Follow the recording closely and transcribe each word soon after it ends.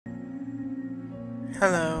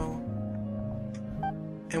Hello,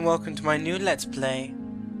 and welcome to my new Let's Play,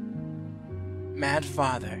 Mad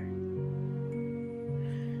Father.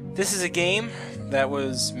 This is a game that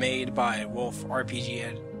was made by Wolf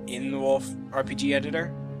RPG in the Wolf RPG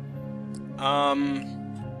editor.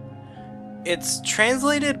 It's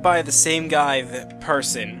translated by the same guy,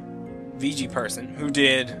 VG Person, who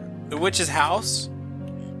did The Witch's House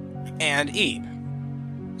and Ebe.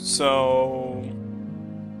 So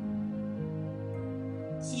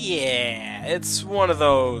yeah, it's one of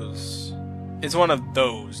those. It's one of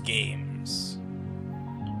those games.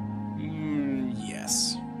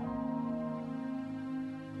 Yes.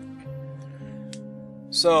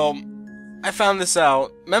 So, I found this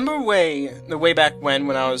out. Remember way back when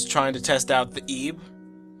I was trying to test out the Ebe?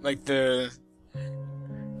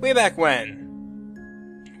 Way back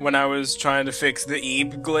when I was trying to fix the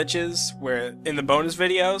Ebe glitches, where in the bonus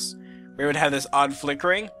videos, where it would have this odd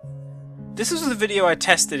flickering? This was the video I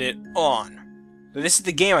tested it on. This is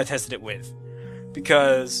the game I tested it with.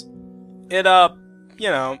 Because it,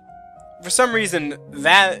 for some reason,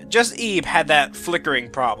 just Ebe had that flickering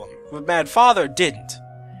problem. But Mad Father didn't.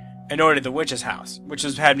 And nor did The Witch's House, which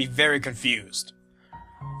has had me very confused.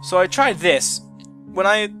 So I tried this. When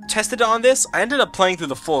I tested it on this, I ended up playing through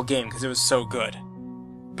the full game because it was so good.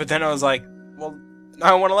 But then I was like, well,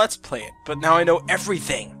 I want to let's play it, but now I know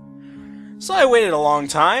everything. So I waited a long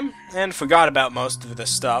time, and forgot about most of the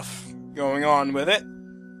stuff going on with it.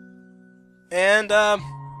 And,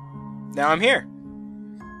 now I'm here.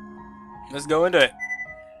 Let's go into it.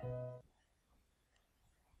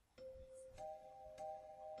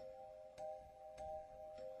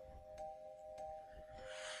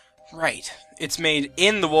 Right, it's made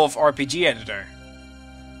in the Wolf RPG editor.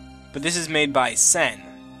 But this is made by Sen.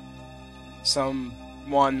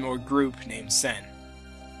 Someone or group named Sen.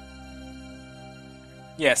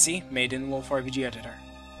 Yeah, see? Made in the Wolf RPG editor.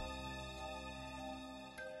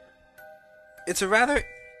 It's a rather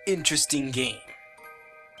interesting game.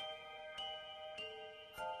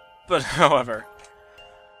 But, however,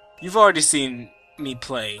 you've already seen me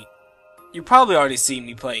play... You've probably already seen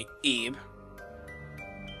me play Ebe.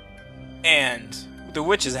 And The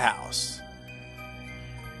Witch's House.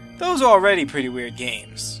 Those are already pretty weird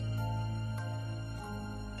games.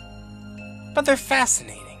 But they're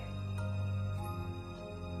fascinating.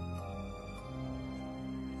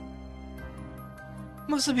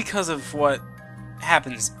 Mostly because of what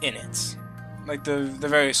happens in it. Like the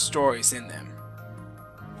various stories in them.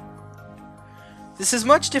 This is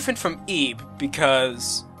much different from Ebe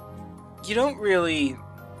because you don't really...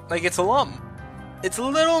 Like, it's a little,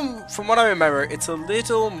 from what I remember, it's a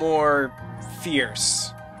little more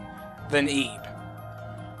fierce than Ebe.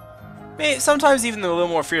 Sometimes even a little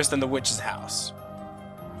more fierce than The Witch's House.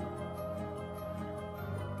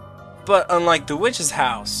 But unlike The Witch's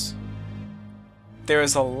House, there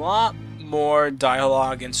is a lot more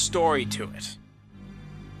dialogue and story to it.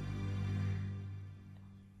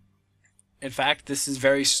 In fact, this is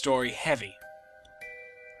very story heavy.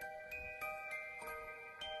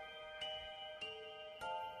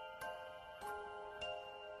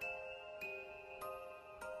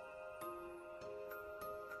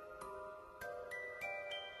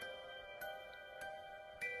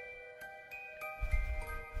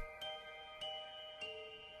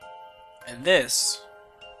 And this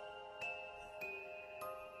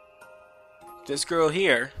girl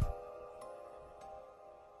here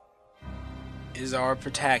is our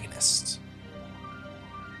protagonist.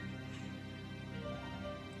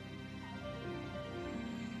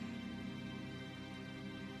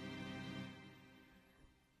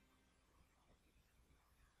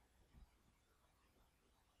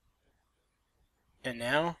 And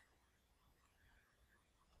now,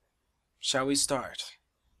 shall we start?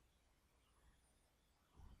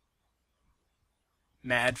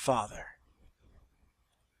 Mad Father.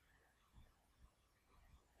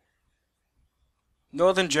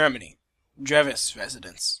 Northern Germany. Drevis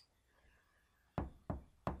residence.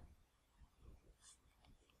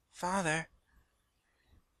 Father.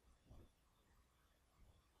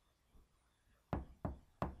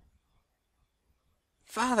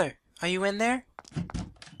 Father, are you in there?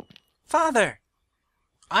 Father!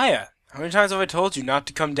 Aya, how many times have I told you not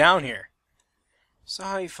to come down here?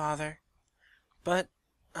 Sorry, Father. But,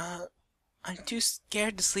 I'm too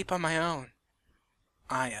scared to sleep on my own.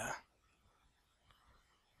 Aya.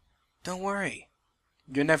 Don't worry.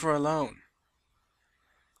 You're never alone.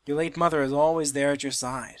 Your late mother is always there at your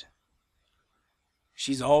side.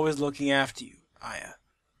 She's always looking after you, Aya.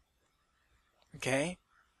 Okay?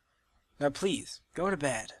 Now please, go to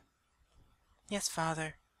bed. Yes,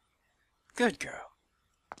 Father. Good girl.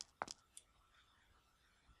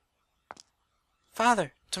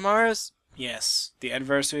 Father, tomorrow's... Yes, the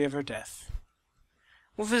anniversary of her death.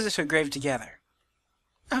 We'll visit her grave together.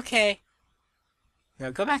 Okay.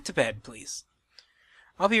 Now go back to bed, please.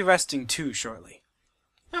 I'll be resting too shortly.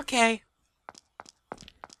 Okay.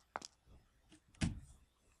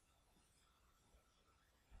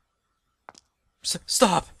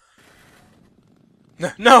 Stop!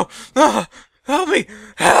 No! No! Ah! Help me!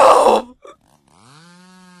 Help!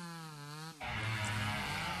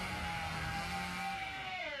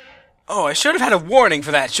 Oh, I should have had a warning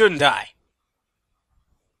for that, shouldn't I?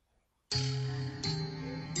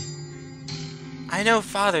 I know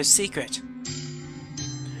Father's secret.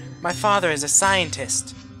 My father is a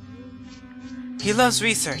scientist. He loves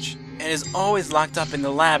research and is always locked up in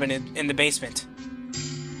the lab in the basement.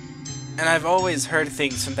 And I've always heard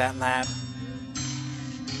things from that lab.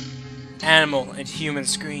 Animal and human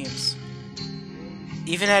screams.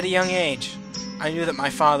 Even at a young age, I knew that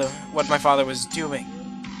what my father was doing.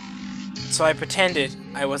 So I pretended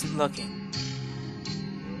I wasn't looking.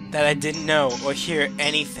 That I didn't know or hear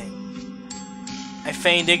anything. I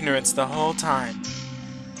feigned ignorance the whole time.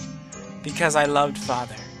 Because I loved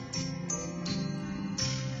Father.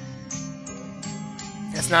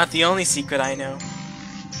 That's not the only secret I know.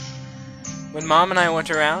 When Mom and I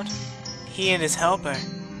went around, he and his helper...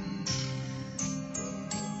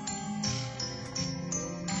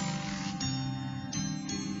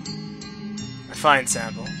 A fine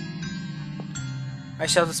sample. I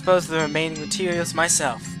shall dispose of the remaining materials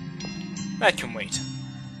myself. That can wait.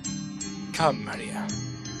 Come, Maria.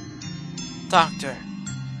 Doctor.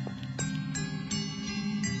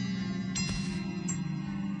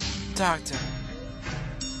 Doctor.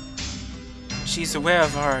 She's aware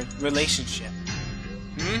of our relationship.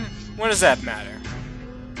 What does that matter?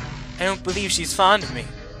 I don't believe she's fond of me.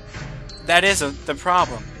 That is the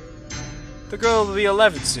problem. The girl will be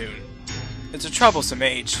 11 soon. It's a troublesome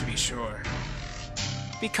age, to be sure.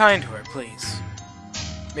 Be kind to her, please.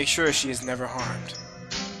 Make sure she is never harmed.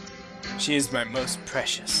 She is my most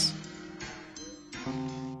precious.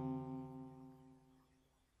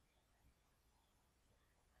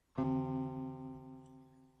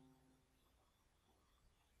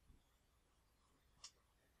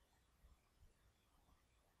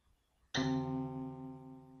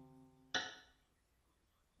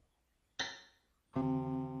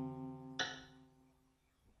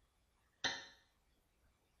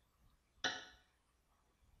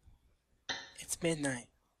 It's midnight.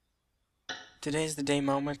 Today's the day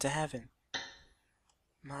Mom went to heaven.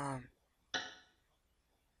 Mom.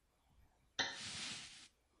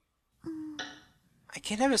 I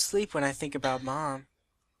can never sleep when I think about Mom.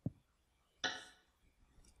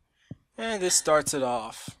 And this starts it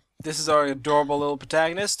off. This is our adorable little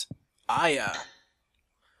protagonist, Aya.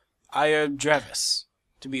 Aya Drevis,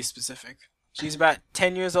 to be specific. She's about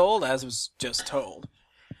 10 years old, as was just told.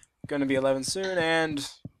 Gonna be 11 soon, and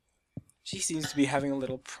she seems to be having a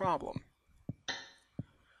little problem.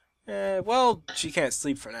 Well, she can't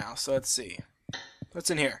sleep for now, so let's see. What's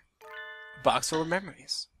in here? A box full of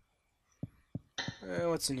memories.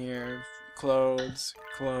 What's in here? Clothes.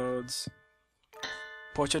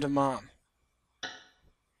 Portrait of Mom.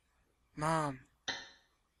 Mom.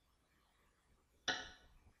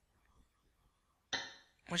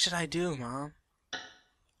 What should I do, Mom?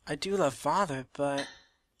 I do love Father, but...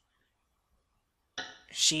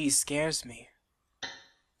 she scares me.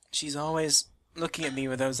 She's always looking at me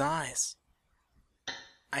with those eyes.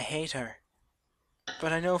 I hate her.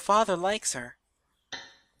 But I know Father likes her.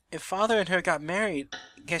 If Father and her got married,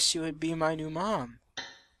 I guess she would be my new mom.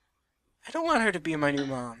 I don't want her to be my new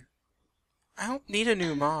mom. I don't need a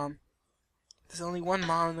new mom. There's only one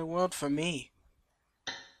mom in the world for me.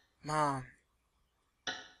 Mom.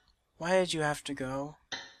 Why did you have to go?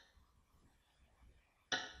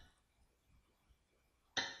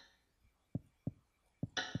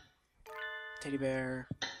 Teddy bear.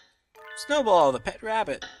 Snowball, the pet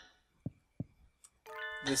rabbit.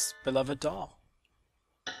 This beloved doll.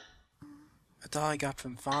 A doll I got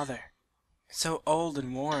from Father. It's so old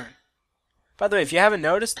and worn. By the way, if you haven't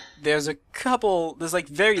noticed, there's like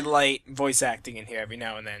very light voice acting in here every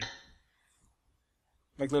now and then.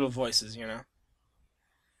 Like little voices, you know?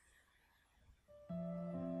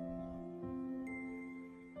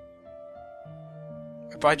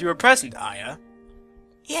 I brought you a present, Aya.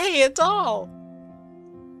 Yay, a doll!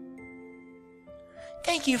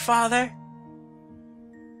 Thank you, Father.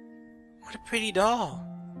 What a pretty doll.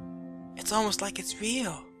 It's almost like it's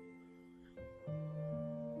real.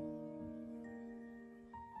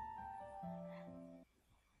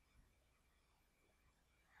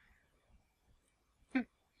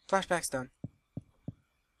 Flashback's done.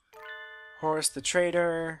 Horace the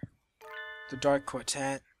Traitor, the Dark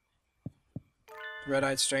Quartet, the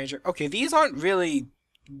Red-Eyed Stranger. Okay, these aren't really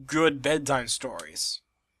good bedtime stories.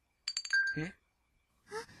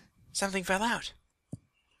 Something fell out.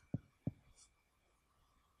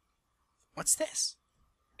 What's this?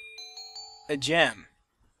 A gem.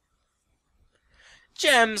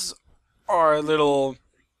 Gems are little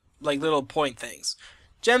point things.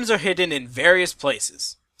 Gems are hidden in various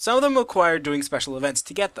places. Some of them require doing special events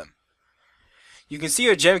to get them. You can see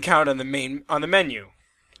your gem count on the menu.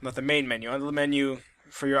 Not the main menu, on the menu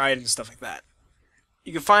for your items and stuff like that.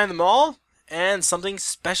 You can find them all, and something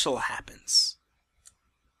special happens.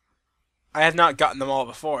 I have not gotten them all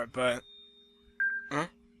before, but... Huh?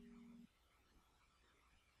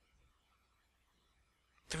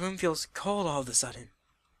 The room feels cold all of a sudden.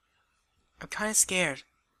 I'm kinda scared.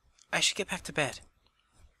 I should get back to bed.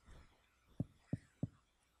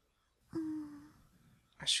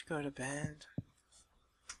 I should go to bed.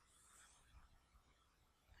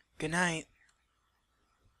 Good night.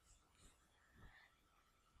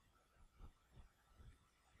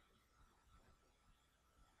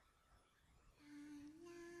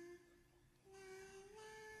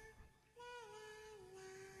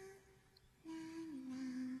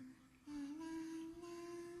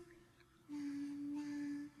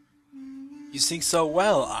 You sing so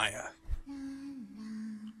well, Aya.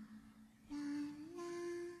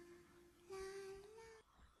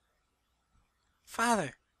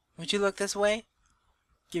 Father, would you look this way?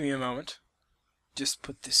 Give me a moment. Just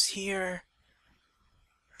put this here.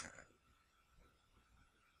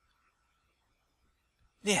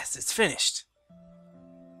 Yes, it's finished.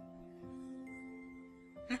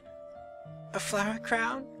 A flower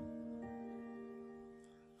crown?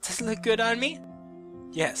 Does it look good on me?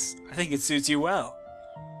 Yes, I think it suits you well.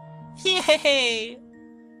 Yay!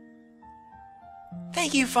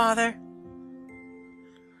 Thank you, Father.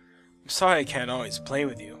 I'm sorry I can't always play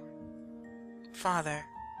with you. Father.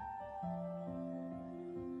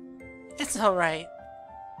 It's alright.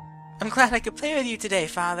 I'm glad I could play with you today,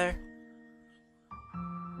 Father.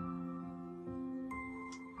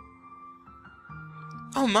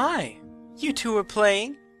 Oh my! You two were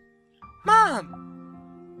playing? Mom!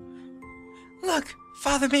 Look!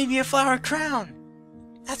 Father made me a flower crown!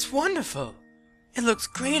 That's wonderful! It looks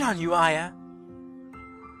great on you, Aya.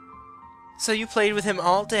 So you played with him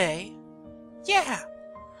all day? Yeah!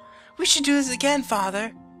 We should do this again,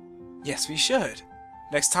 Father! Yes, we should.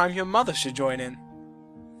 Next time your mother should join in.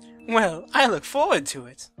 Well, I look forward to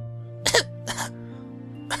it.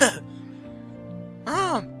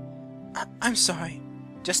 Mom! I'm sorry.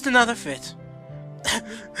 Just another fit.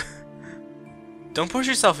 Don't push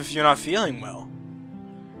yourself if you're not feeling well.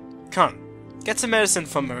 Come, get some medicine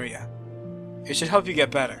from Maria. It should help you get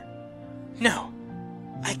better. No,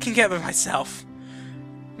 I can get it myself.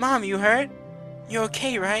 Mom, you hurt? You're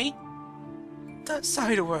okay, right?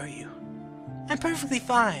 Sorry to worry you. I'm perfectly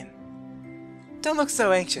fine. Don't look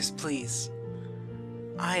so anxious, please.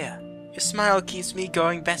 Aya, your smile keeps me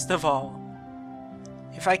going best of all.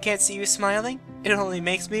 If I can't see you smiling, it only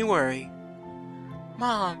makes me worry.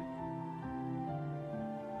 Mom.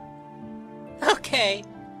 Okay.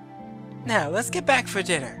 Now, let's get back for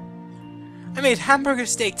dinner. I made hamburger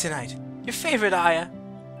steak tonight. Your favorite, Aya.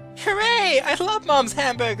 Hooray! I love Mom's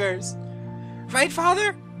hamburgers! Right,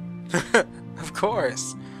 Father? Of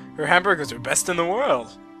course. Her hamburgers are best in the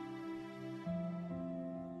world.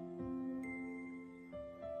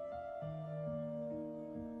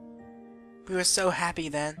 We were so happy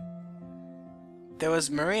then. There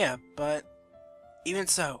was Maria, but even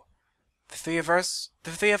so, the three of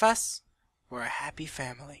us were a happy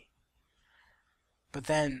family. But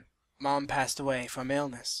then Mom passed away from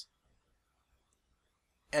illness.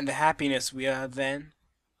 And the happiness we had then,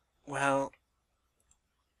 well...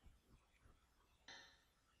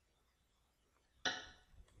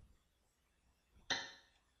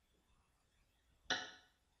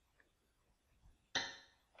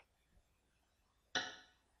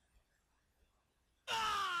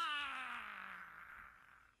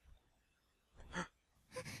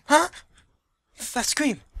 Huh? That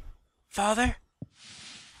scream! Father?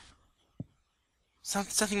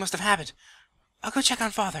 Something must have happened. I'll go check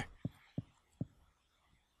on Father.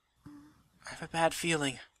 I have a bad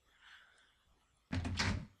feeling.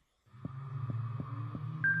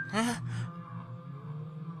 Huh?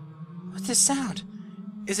 What's this sound?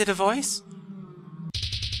 Is it a voice?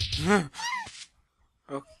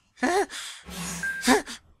 Oh.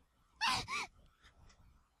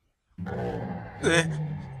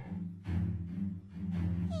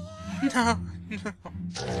 No, no.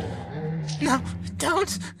 No,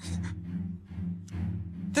 don't!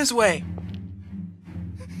 This way!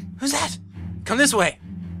 Who's that? Come this way!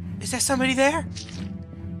 Is there somebody there?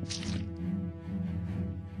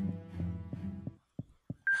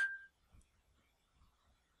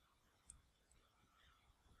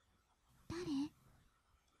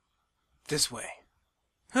 This way.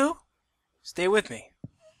 Who? Stay with me.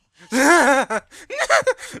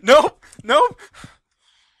 Nope! Nope!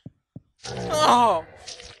 Oh!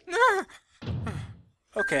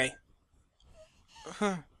 Okay.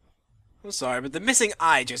 I'm sorry, but the missing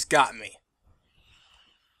eye just got me.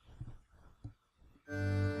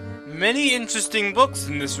 Many interesting books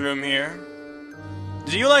in this room here.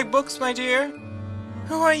 Do you like books, my dear?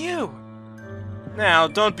 Who are you? Now,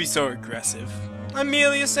 don't be so aggressive. I'm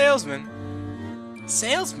merely a salesman.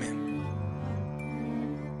 Salesman?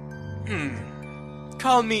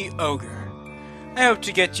 Call me Ogre. I hope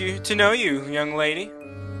to get you to know you, young lady.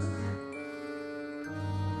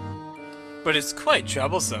 But it's quite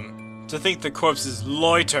troublesome to think the corpses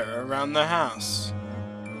loiter around the house.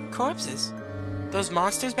 Corpses? Those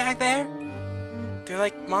monsters back there? They're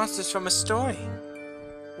like monsters from a story.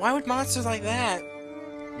 Why would monsters like that?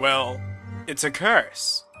 Well, it's a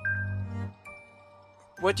curse.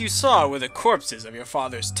 What you saw were the corpses of your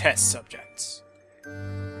father's test subjects.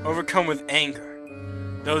 Overcome with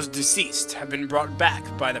anger, those deceased have been brought back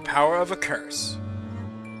by the power of a curse,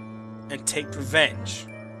 and take revenge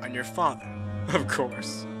on your father, of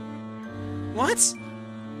course. What?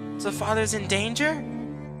 So father's in danger?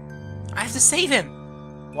 I have to save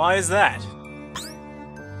him! Why is that?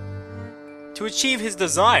 To achieve his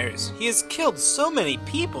desires, he has killed so many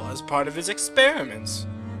people as part of his experiments.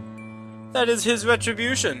 That is his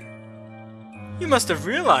retribution. You must have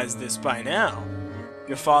realized this by now.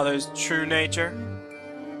 Your father's true nature.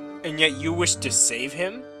 And yet you wish to save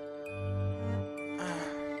him?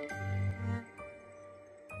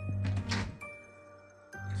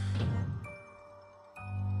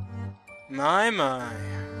 My.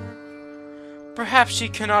 Perhaps she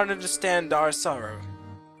cannot understand our sorrow.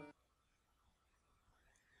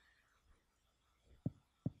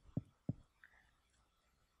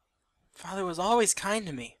 Father was always kind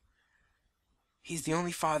to me. He's the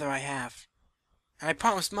only father I have. And I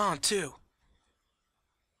promised Mom, too.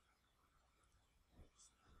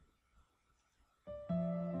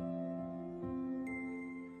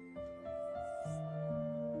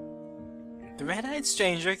 The red-eyed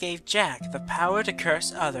stranger gave Jack the power to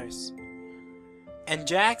curse others. And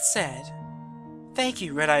Jack said, "Thank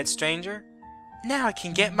you, red-eyed stranger. Now I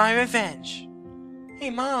can get my revenge."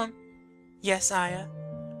 Hey, Mom. Yes, Aya.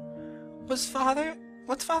 What's Father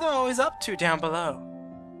always up to down below?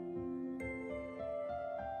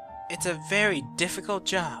 It's a very difficult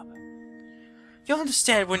job. You'll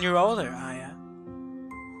understand when you're older, Aya.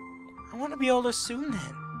 I want to be older soon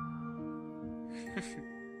then.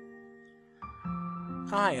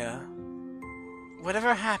 Aya,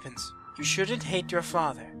 whatever happens, you shouldn't hate your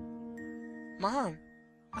father. Mom,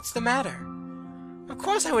 what's the matter? Of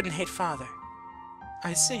course I wouldn't hate Father.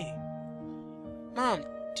 I see. Mom,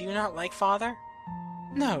 do you not like Father?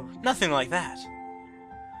 No, nothing like that.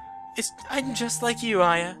 I'm just like you,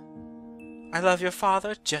 Aya. I love your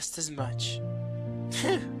father just as much.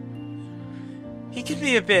 He can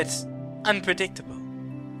be a bit unpredictable.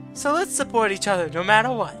 So let's support each other no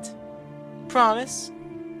matter what. Promise?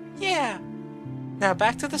 Yeah. Now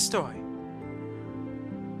back to the story.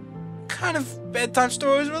 What kind of bedtime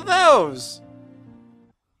stories were those?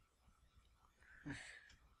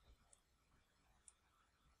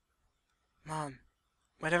 Mom,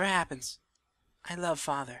 whatever happens, I love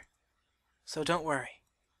Father. So don't worry.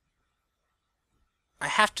 I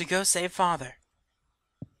have to go save Father.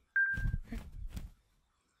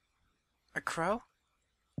 A crow?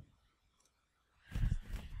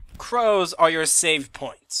 Crows are your save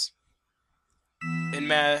points. In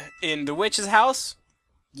the witch's house,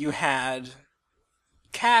 you had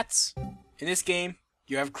cats. In this game,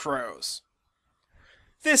 you have crows.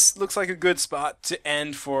 This looks like a good spot to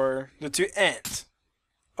end to end.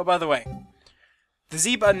 Oh, by the way, the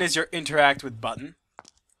Z button is your interact with button.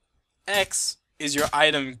 X is your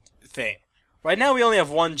item thing. Right now we only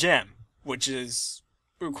have one gem, which is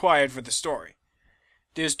required for the story.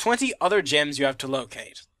 There's 20 other gems you have to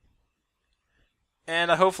locate.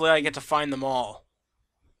 And hopefully I get to find them all.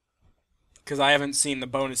 Because I haven't seen the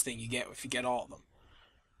bonus thing you get if you get all of them.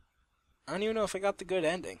 I don't even know if I got the good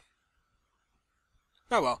ending.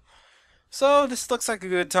 Oh well. So this looks like a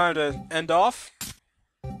good time to end off.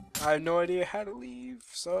 I have no idea how to leave,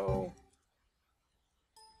 so...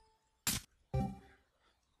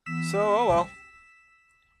 oh well.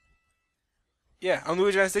 Yeah, I'm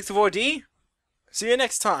Luigi964D. See you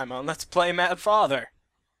next time on Let's Play Mad Father.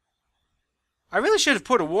 I really should have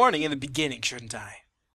put a warning in the beginning, shouldn't I?